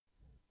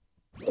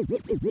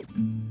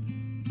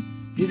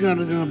He's going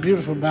to do a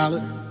beautiful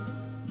ballad,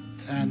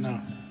 and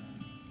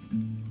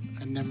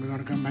then we're going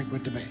to come back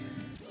with the band.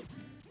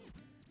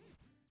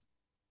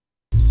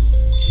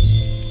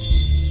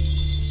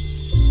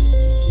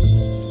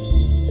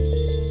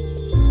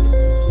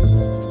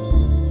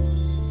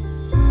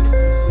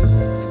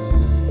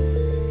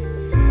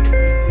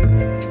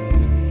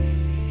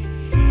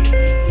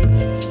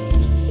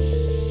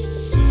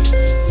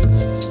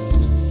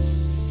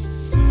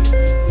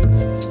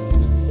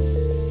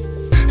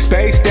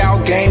 Spaced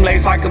out, game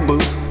laced like a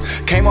boot.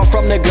 Came up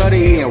from the gutter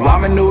eating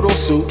ramen noodle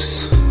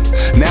soups.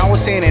 Now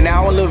it's in and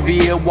out of La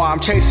Villa while I'm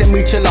chasing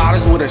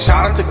micheladas with a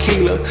shot of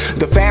tequila.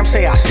 The fam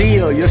say I see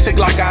her, you're sick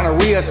like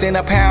gonorrhea. Send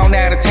a pound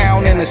out of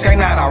town and the same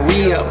night I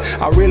re-up.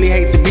 I really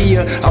hate to be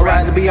ya, I'd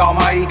rather be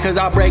almighty, cause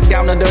I break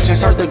down the Dutch,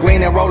 insert the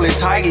green and roll it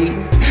tightly.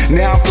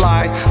 Now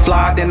I'm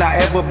flyer than I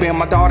ever been.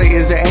 My daughter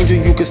is an angel,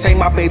 you could say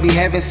my baby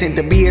heaven sent.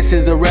 The BS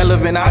is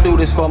irrelevant, I do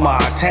this for my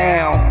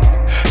town,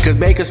 cause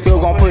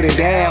Bakersfield gon' put it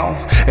down.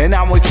 And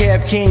I'm with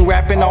Kev King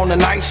rapping on the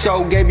Nite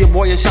show. Gave your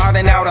boy a shot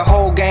and now the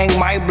whole gang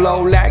might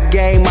blow. Lack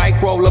game, Mike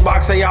roll,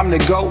 box say I'm the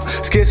GOAT.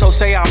 Schizo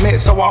say I'm it,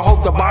 so I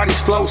hope the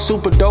bodies float.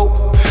 Super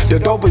dope, the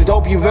dopest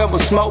dope you've ever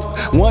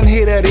smoked. One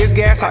hit of this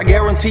gas, I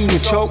guarantee you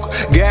choke.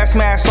 Gas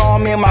mask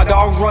on me and my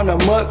dogs run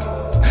amok.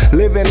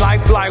 Living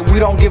life like we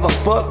don't give a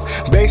fuck.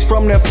 Bass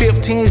from the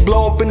 15s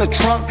blow up in the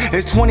trunk.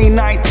 It's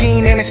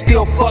 2019 and it's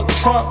still fuck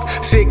Trump.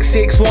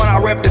 661, I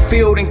rep the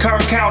field in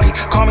Kern County.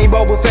 Call me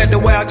Boba Fett the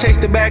way I chase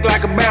the bag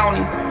like a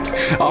bounty.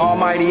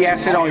 Almighty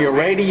acid on your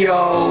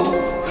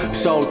radio,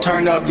 so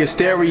turn up your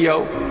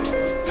stereo.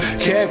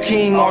 Kev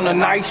King on the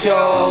Nite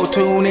show.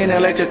 Tune in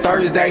and let your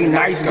Thursday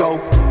nights go.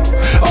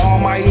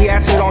 Almighty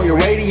acid on your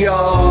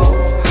radio,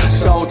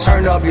 so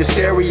turn up your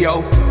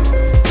stereo.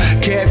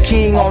 Kev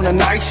King on the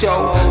Nite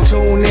show.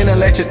 Tune in and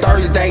let your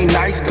Thursday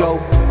nights go.